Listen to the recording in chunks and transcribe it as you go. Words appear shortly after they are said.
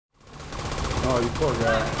Oh, you poor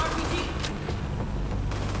guy.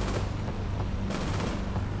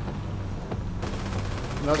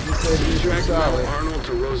 Nothing safe to Sally. Arnold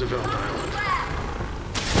to Roosevelt Island.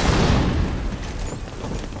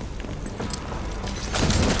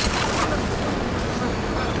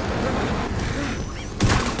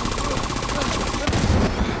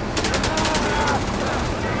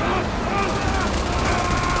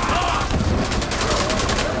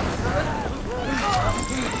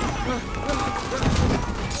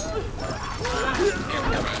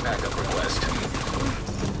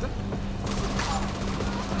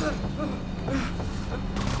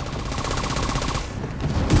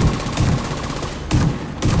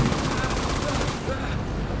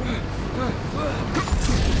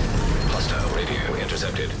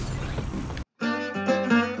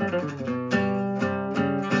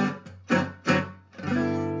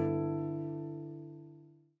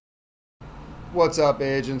 What's up,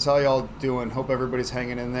 agents? How y'all doing? Hope everybody's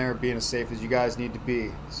hanging in there, being as safe as you guys need to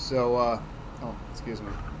be. So, oh, excuse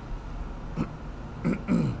me.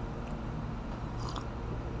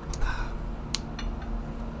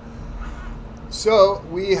 So,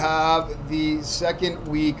 we have the second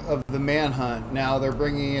week of the Manhunt. Now, they're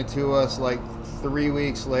bringing it to us like 3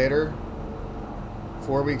 weeks later,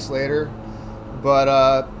 4 weeks later. But,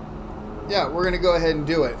 yeah, we're going to go ahead and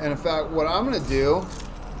do it. And in fact, what I'm going to do,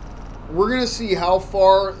 we're going to see how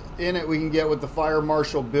far in it we can get with the Fire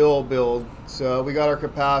Marshal build. So we got our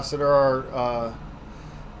capacitor, our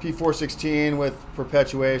P416 with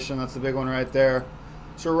perpetuation. That's the big one right there.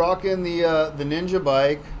 So we're rocking the Ninja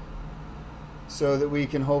bike so that we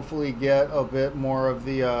can hopefully get a bit more of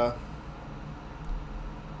the, a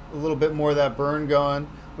little bit more of that burn going.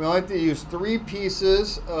 We like to use 3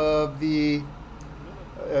 pieces of the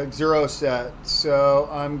Exuro set, so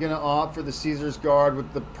I'm gonna opt for the Caesar's Guard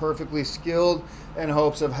with the perfectly skilled in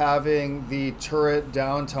hopes of having the turret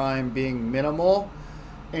downtime being minimal,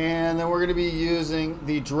 and then we're going to be using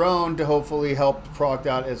the drone to hopefully help proc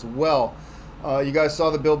that as well. You guys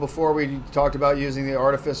saw the build before. We talked about using the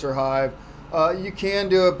Artificer Hive. You can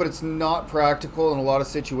do it, but it's not practical in a lot of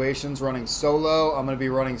situations running solo. I'm going to be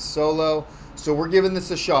running solo, so we're giving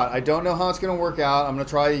this a shot. I don't know how it's going to work out. I'm going to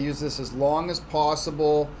try to use this as long as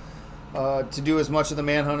possible to do as much of the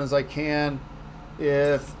Manhunt as I can.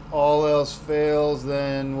 If all else fails,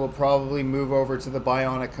 then we'll probably move over to the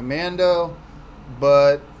Bionic Commando,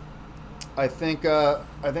 but I think we're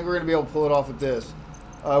going to be able to pull it off with this.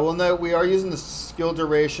 We'll note we are using the skill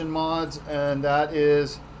duration mods, and that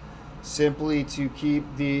is simply to keep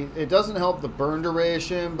the, it doesn't help the burn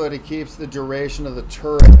duration, but it keeps the duration of the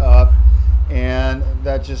turret up, and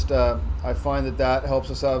that just I find that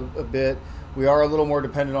helps us out a bit. We are a little more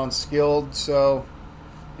dependent on skilled, so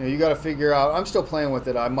you know, you got to figure out. I'm still playing with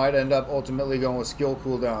it. I might end up ultimately going with skill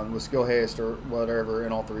cooldown, with skill haste, or whatever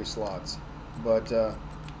in all 3 slots. But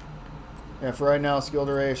yeah, for right now, skill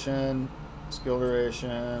duration,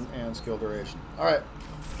 and skill duration. All right,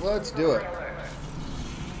 let's do it.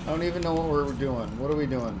 I don't even know what we're doing. What are we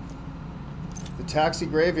doing? The taxi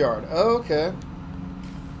graveyard. Oh, okay.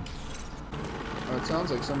 Oh, it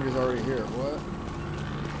sounds like somebody's already here. What?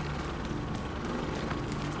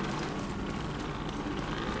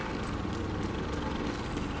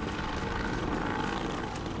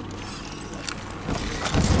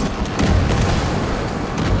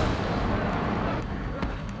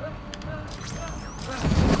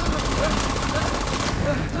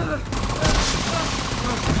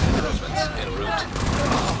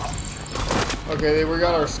 Okay, we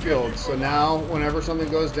got our skilled, so now whenever something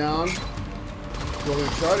goes down, what we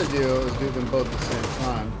try to do is do them both at the same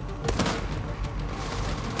time.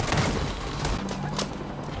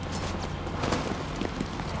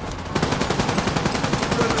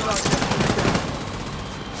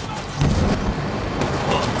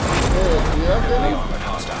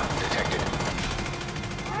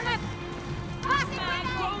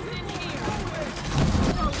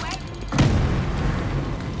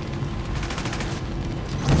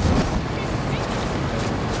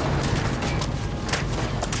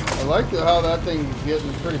 I like how that thing's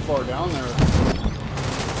getting pretty far down there.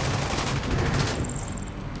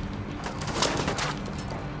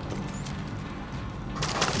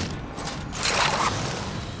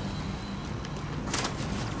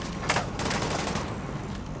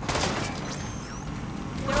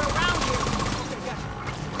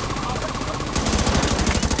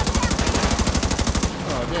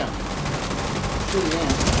 Oh, damn. Shooting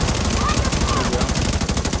in.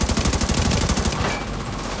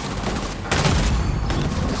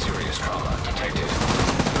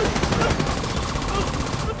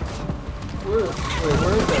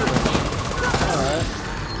 Where is that thing? Alright.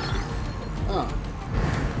 Oh.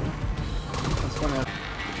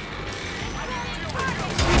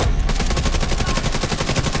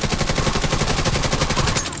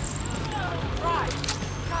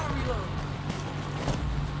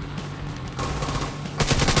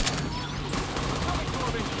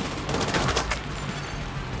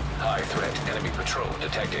 Enemy patrol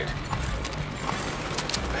detected.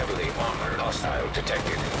 Heavily armored hostile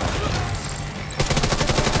detected.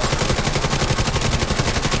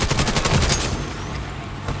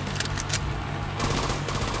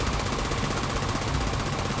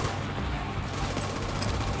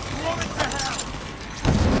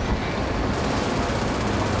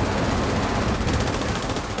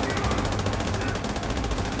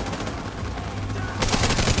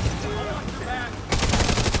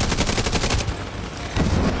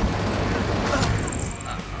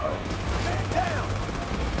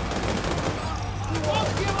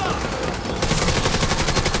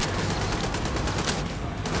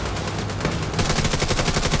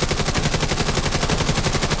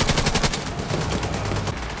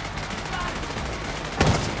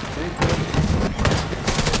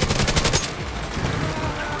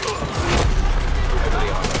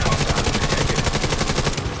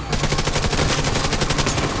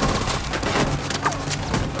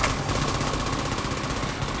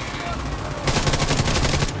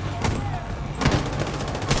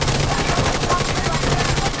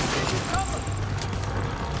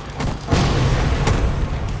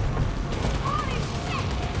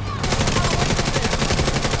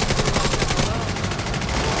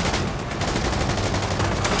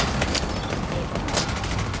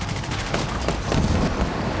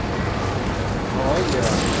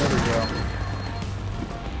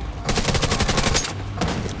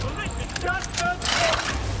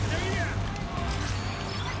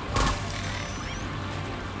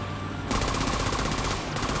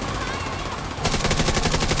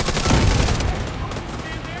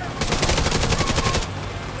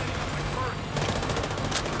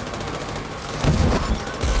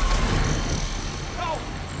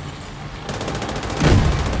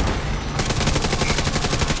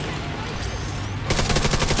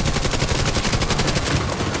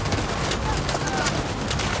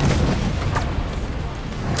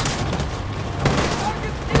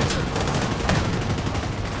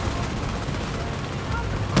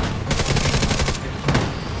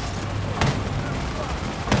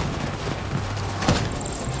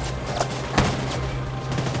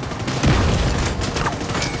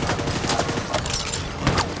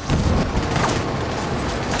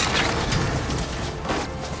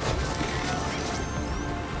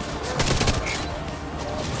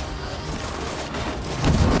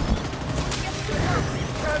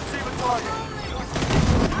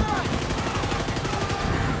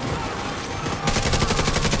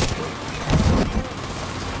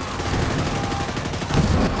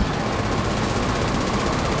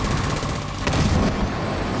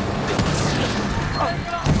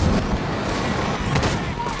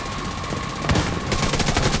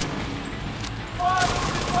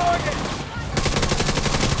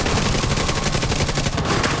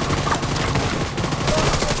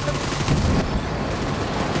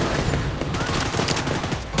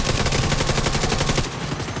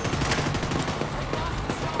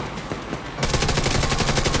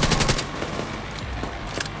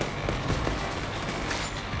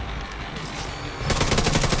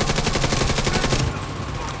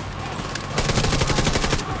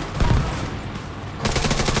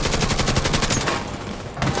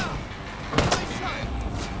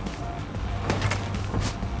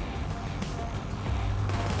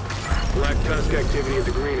 Tusk activity at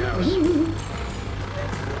the greenhouse.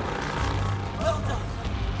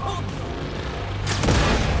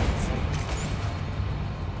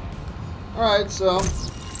 Alright, so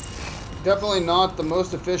definitely not the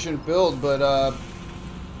most efficient build, but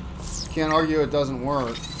can't argue it doesn't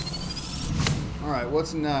work. Alright,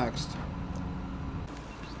 what's next?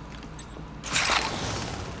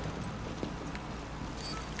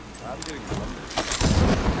 I'm getting lumber.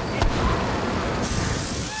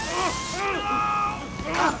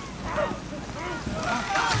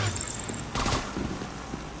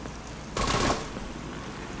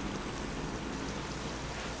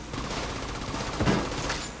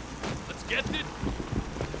 Let's get it.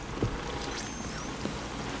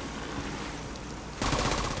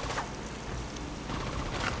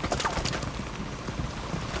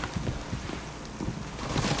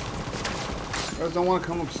 You guys don't want to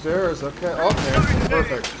come upstairs? Okay, okay,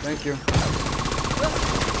 perfect. Thank you.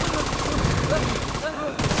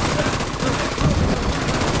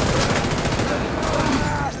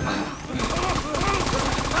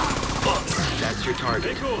 That's your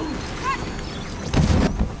target. Hey, cool.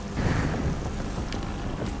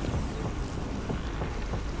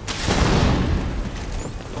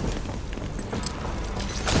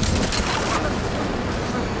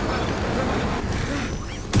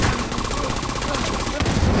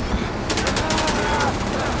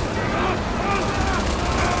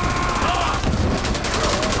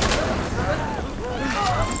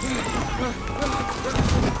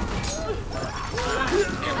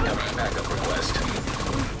 Backup request.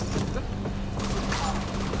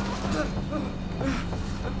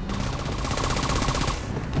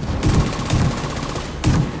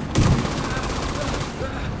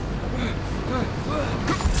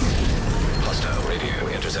 Hostile radio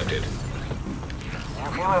intercepted. You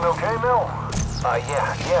feeling okay, Mel?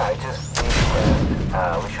 Yeah, I just need to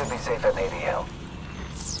rest. We should be safe at ADL.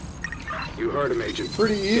 You heard him, Agent.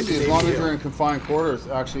 Pretty easy as long as you're in confined quarters.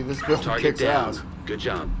 Actually, this building Target kicks down. ass. Good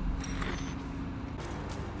job.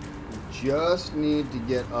 Just need to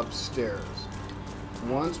get upstairs.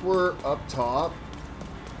 Once we're up top,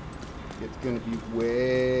 it's going to be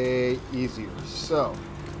way easier. So,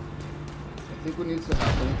 I think what needs to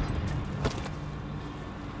happen,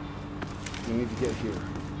 we need to get here.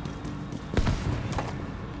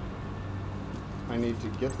 I need to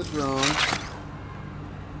get the drone.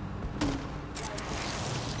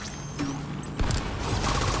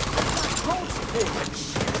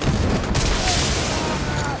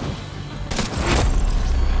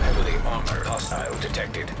 Heavily armored hostile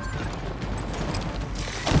detected.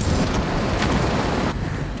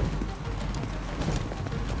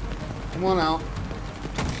 Come on out.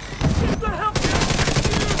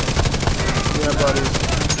 Yeah, buddies.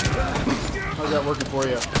 How's that working for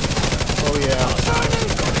you? Oh yeah.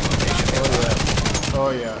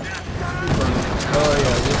 Oh yeah. Oh yeah. Keep running. Oh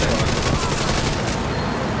yeah, you're fine.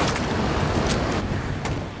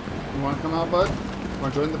 You want to come out, bud?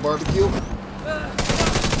 Want to join the barbecue?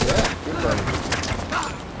 Yeah, good buddy.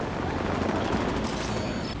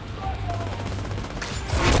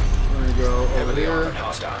 We're gonna go over Heavily here. armored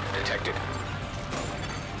hostile detected.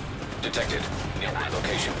 Detected. Nearby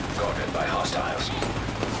location guarded by hostiles.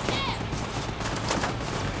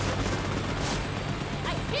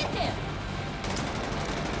 I hit him!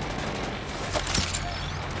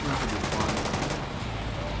 That should be fine.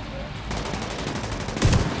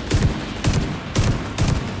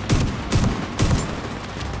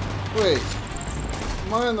 Wait,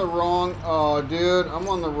 am I on the wrong? Oh, dude, I'm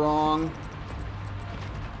on the wrong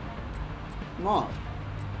mod.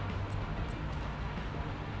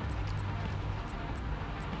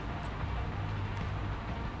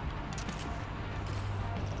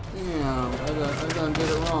 Damn, I done did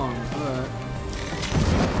it wrong. Alright.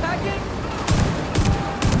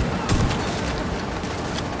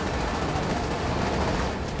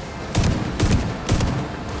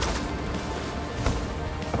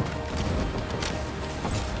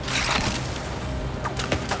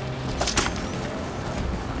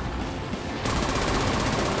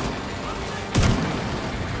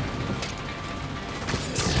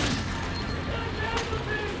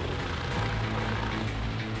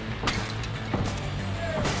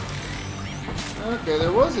 Okay,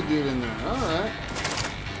 there was a dude in there. Alright.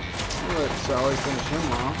 I'll let Sally finish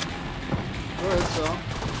him off. Go ahead, Sal.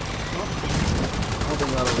 Oh, I don't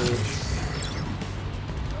think that'll reach.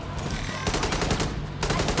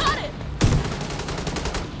 Got it!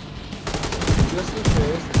 Just in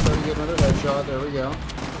case, let's try to get another headshot. There we go.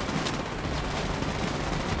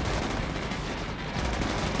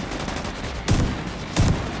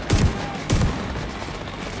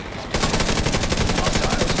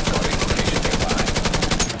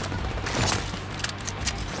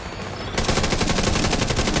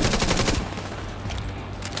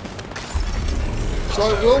 So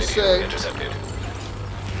I will say,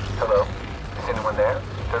 Hello? Is anyone there?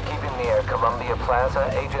 They're keeping me at Columbia Plaza.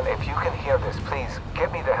 Agent, if you can hear this, please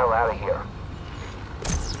get me the hell out of here.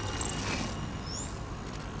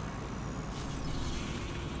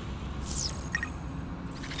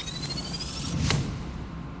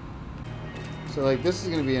 so like this is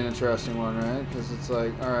going to be an interesting one, right? Because it's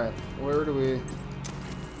like, all right, where do we?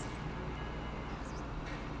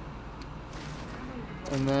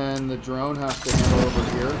 And then the drone has to handle over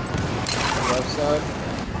here, on the left side.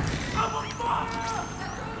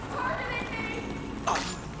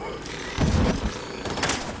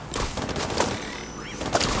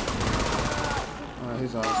 Alright,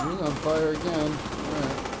 he's on fire again.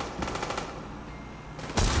 Alright.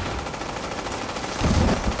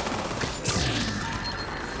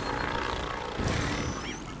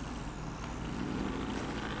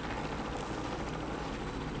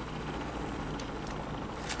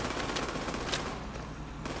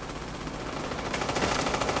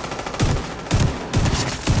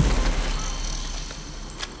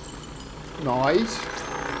 Nice.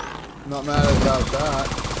 Not mad about that.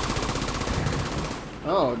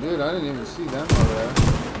 Oh, dude, I didn't even see them over there.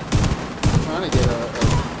 I'm trying to get a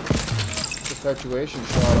perpetuation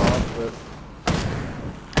shot off, but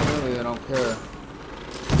apparently they don't care.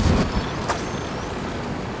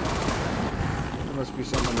 There must be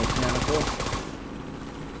something mechanical.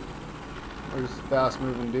 Or just a fast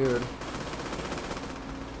moving dude.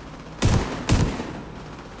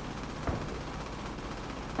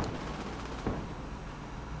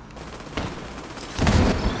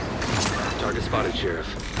 Target spotted, Sheriff.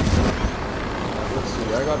 Let's see,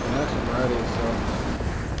 I got the next one ready, so.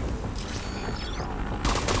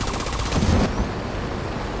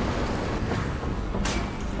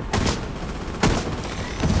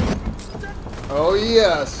 Oh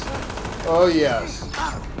yes! Oh yes!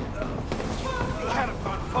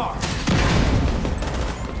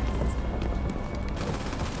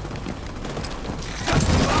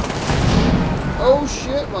 Oh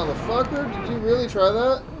shit, motherfucker! Did you really try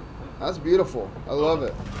that? That's beautiful. I love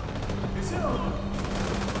it.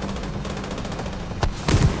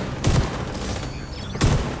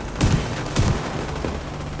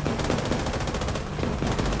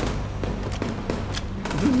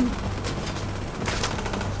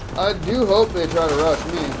 I do hope they try to rush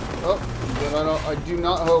me. Oh, but I do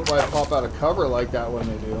not hope I pop out of cover like that when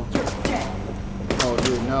they do. Oh,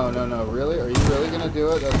 dude, no, no, no. Really? Are you really gonna do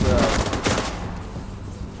it? That's right.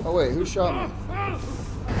 Oh wait, who shot me?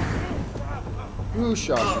 Who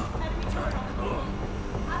shot me?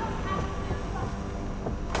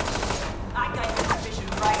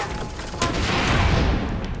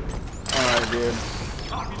 Alright, dude.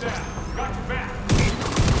 Copy that. Got your back.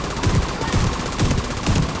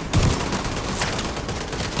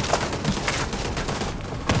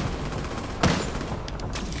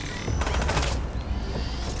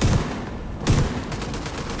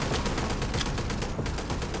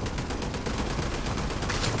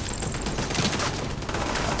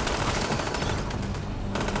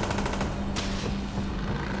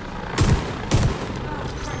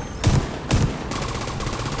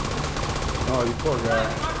 Oh, you poor guy.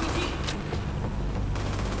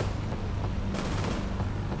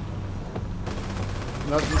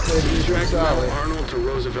 Nothing safe you Track Sally. Arnold to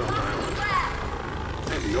Roosevelt Island. I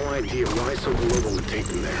have no idea why so global would take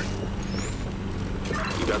them there.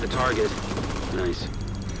 You got the target. Nice.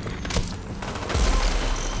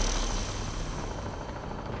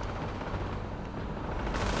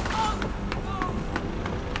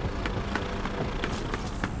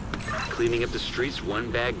 Cleaning up the streets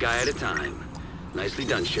one bad guy at a time. Nicely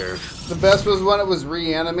done, Sheriff. The best was when it was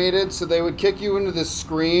reanimated, so they would kick you into this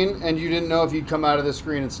screen, and you didn't know if you'd come out of the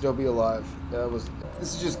screen and still be alive.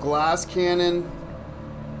 This is just glass cannon,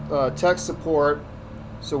 tech support,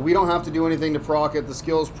 so we don't have to do anything to proc it. The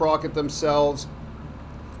skills proc it themselves.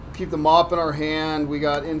 Keep the mop in our hand. We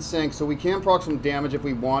got in sync, so we can proc some damage if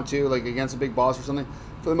we want to, like against a big boss or something.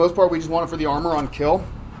 For the most part, we just want it for the armor on kill.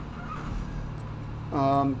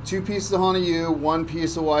 2 pieces of Hana-U, 1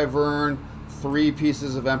 piece of Wyvern, 3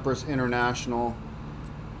 pieces of Empress International.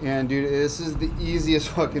 And dude, this is the easiest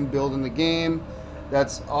fucking build in the game.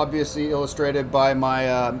 That's obviously illustrated by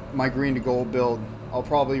my my green to gold build. I'll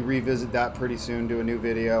probably revisit that pretty soon, do a new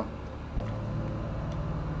video.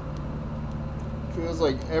 Feels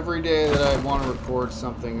like every day that I want to record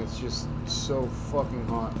something, it's just so fucking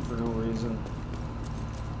hot for no reason.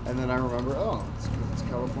 And then I remember, oh, it's because it's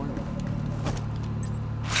California.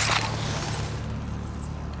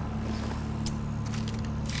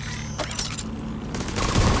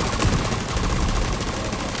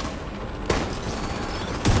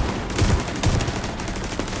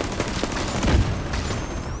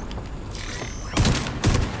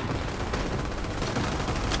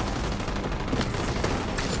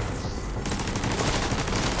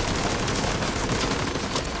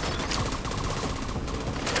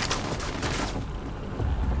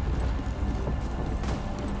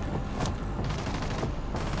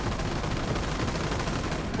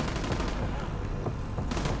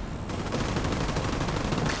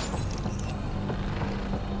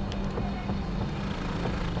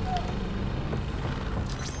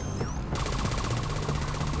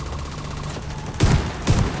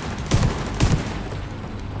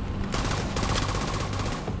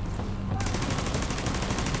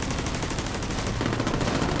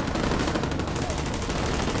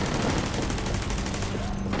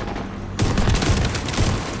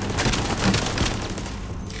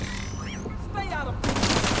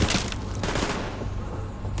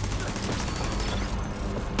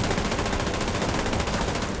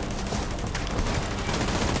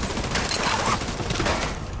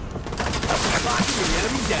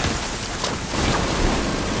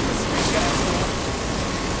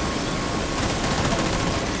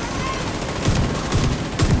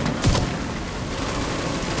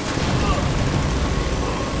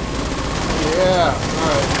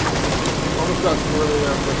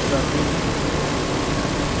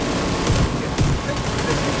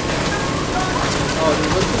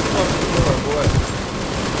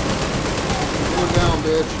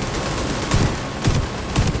 bitch.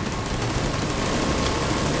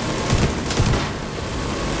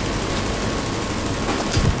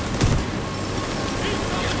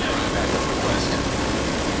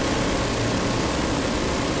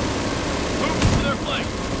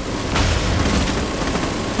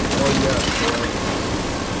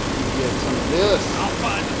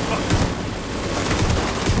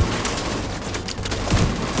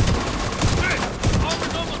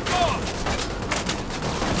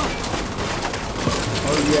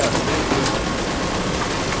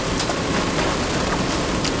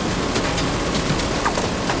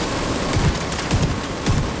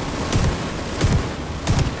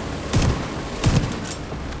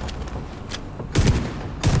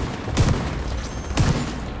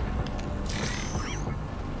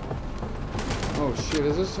 Oh shit,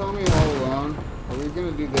 is this Tommy all alone? Are we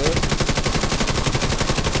gonna do this?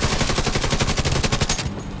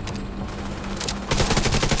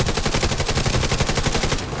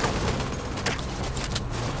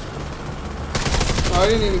 I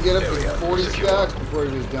didn't even get up to 40 stacks before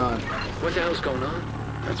he was done. What the hell's going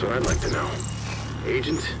on? That's what I'd like to know.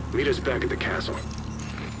 Agent, meet us back at the castle.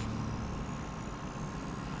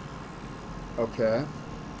 Okay.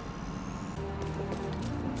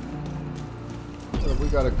 We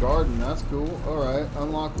got a garden, that's cool. Alright,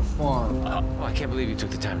 unlock the farm. Oh, I can't believe you took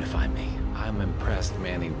the time to find me. I'm impressed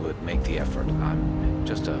Manny would make the effort. I'm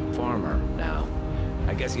just a farmer now.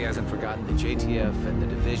 I guess he hasn't forgotten the JTF and the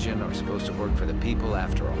division are supposed to work for the people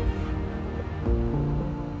after all.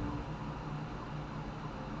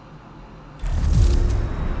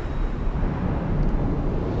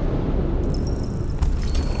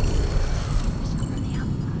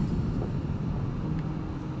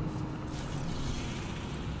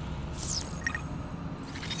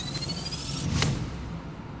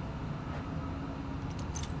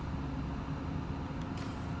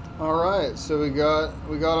 Alright, so we got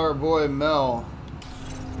our boy Mel.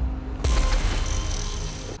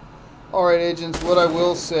 Alright agents, what I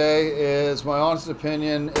will say is my honest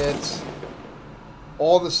opinion, it's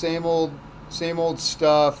all the same old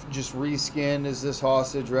stuff, just reskinned as this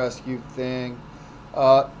hostage rescue thing.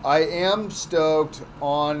 I am stoked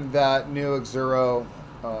on that new Exuro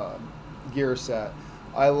gear set.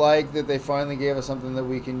 I like that they finally gave us something that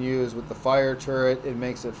we can use with the fire turret. It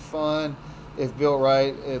makes it fun. If built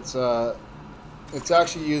right, it's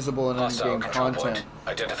actually usable in in-game content.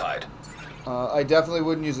 Identified. I definitely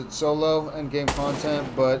wouldn't use it solo in-game content,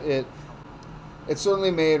 but it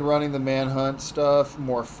certainly made running the Manhunt stuff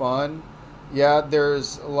more fun. Yeah,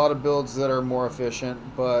 there's a lot of builds that are more efficient,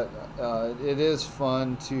 but it is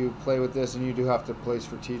fun to play with this, and you do have to play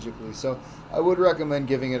strategically. So I would recommend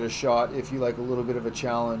giving it a shot if you like a little bit of a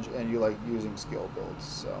challenge and you like using skill builds.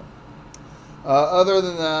 So. Other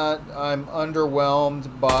than that, I'm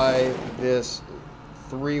underwhelmed by this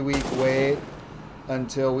 3-week wait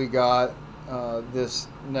until we got this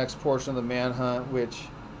next portion of the Manhunt, which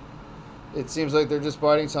it seems like they're just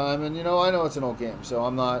biding time. And, you know, I know it's an old game, so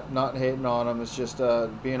I'm not hating on them. It's just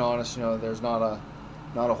being honest, you know, there's not a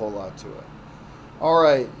whole lot to it. All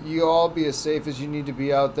right, you all be as safe as you need to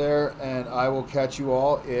be out there, and I will catch you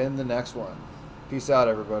all in the next one. Peace out,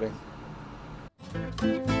 everybody.